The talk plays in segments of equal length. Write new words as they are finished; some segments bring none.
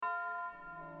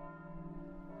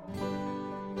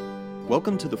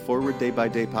Welcome to the Forward Day by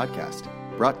Day podcast,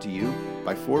 brought to you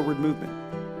by Forward Movement.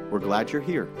 We're glad you're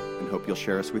here and hope you'll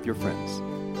share us with your friends.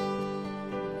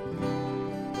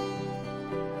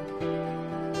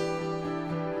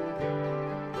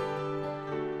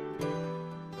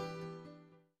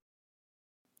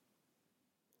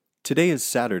 Today is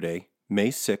Saturday, May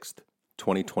 6th,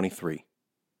 2023.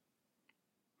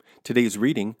 Today's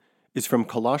reading is from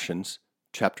Colossians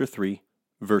chapter 3,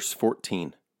 verse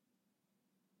 14.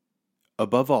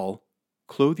 Above all,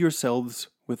 clothe yourselves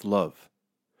with love,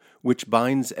 which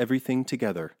binds everything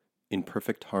together in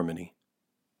perfect harmony.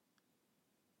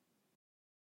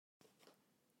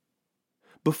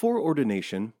 Before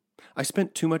ordination, I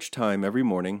spent too much time every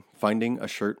morning finding a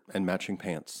shirt and matching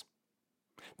pants.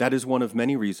 That is one of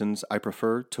many reasons I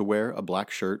prefer to wear a black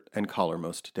shirt and collar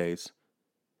most days.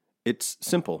 It's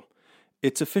simple,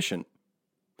 it's efficient,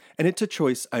 and it's a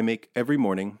choice I make every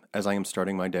morning as I am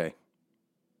starting my day.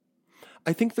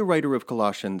 I think the writer of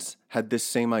Colossians had this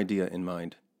same idea in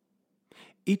mind.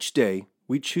 Each day,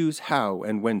 we choose how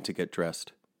and when to get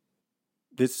dressed.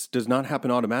 This does not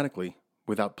happen automatically,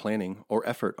 without planning or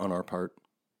effort on our part.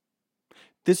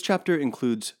 This chapter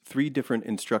includes 3 different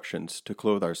instructions to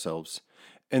clothe ourselves,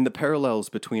 and the parallels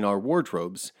between our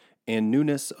wardrobes and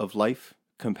newness of life,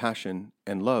 compassion,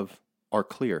 and love are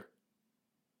clear.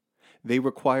 They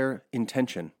require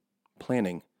intention,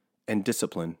 planning, and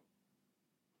discipline.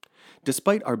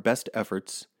 Despite our best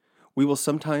efforts, we will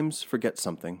sometimes forget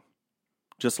something,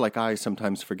 just like I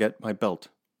sometimes forget my belt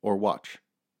or watch.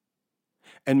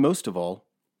 And most of all,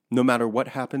 no matter what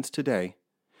happens today,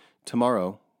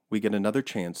 tomorrow we get another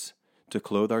chance to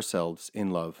clothe ourselves in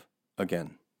love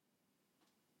again.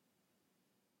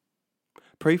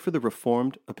 Pray for the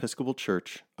Reformed Episcopal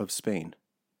Church of Spain.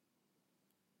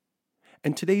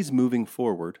 And today's moving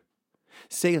forward,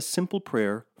 say a simple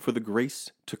prayer for the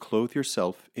grace to clothe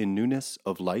yourself in newness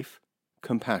of life,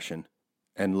 compassion,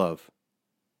 and love.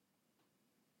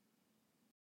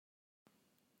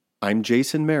 I'm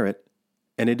Jason Merritt,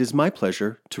 and it is my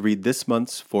pleasure to read this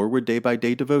month's Forward Day by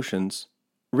Day devotions,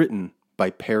 written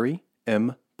by Perry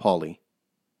M. Pauley.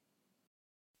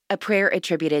 A prayer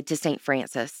attributed to St.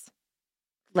 Francis.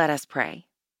 Let us pray.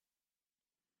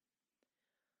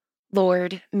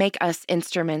 Lord, make us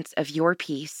instruments of your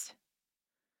peace.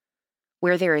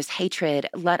 Where there is hatred,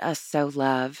 let us sow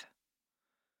love.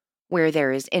 Where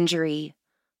there is injury,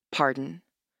 pardon.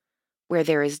 Where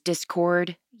there is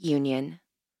discord, union.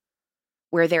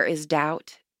 Where there is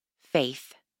doubt,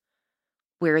 faith.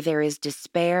 Where there is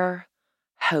despair,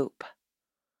 hope.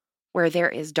 Where there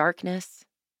is darkness,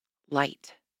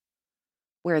 light.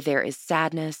 Where there is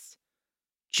sadness,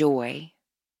 joy.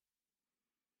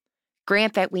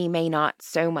 Grant that we may not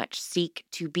so much seek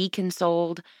to be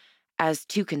consoled as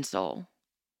to console,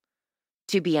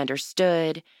 to be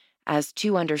understood as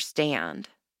to understand,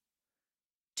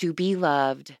 to be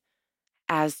loved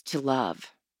as to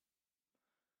love.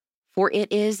 For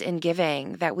it is in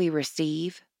giving that we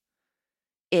receive,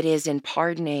 it is in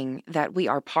pardoning that we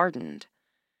are pardoned,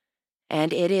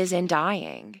 and it is in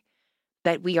dying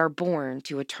that we are born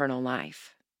to eternal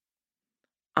life.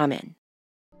 Amen.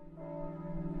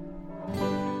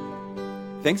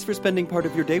 Thanks for spending part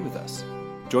of your day with us.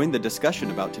 Join the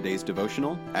discussion about today's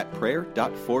devotional at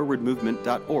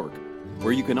prayer.forwardmovement.org,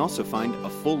 where you can also find a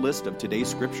full list of today's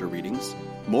scripture readings,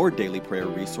 more daily prayer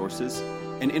resources,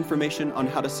 and information on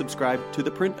how to subscribe to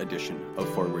the print edition of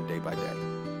Forward Day by Day.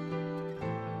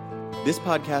 This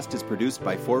podcast is produced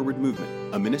by Forward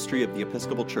Movement, a ministry of the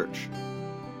Episcopal Church.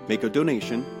 Make a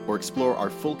donation or explore our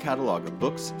full catalog of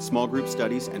books, small group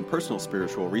studies, and personal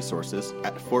spiritual resources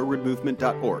at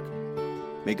forwardmovement.org.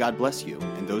 May God bless you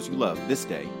and those you love this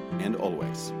day and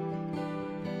always.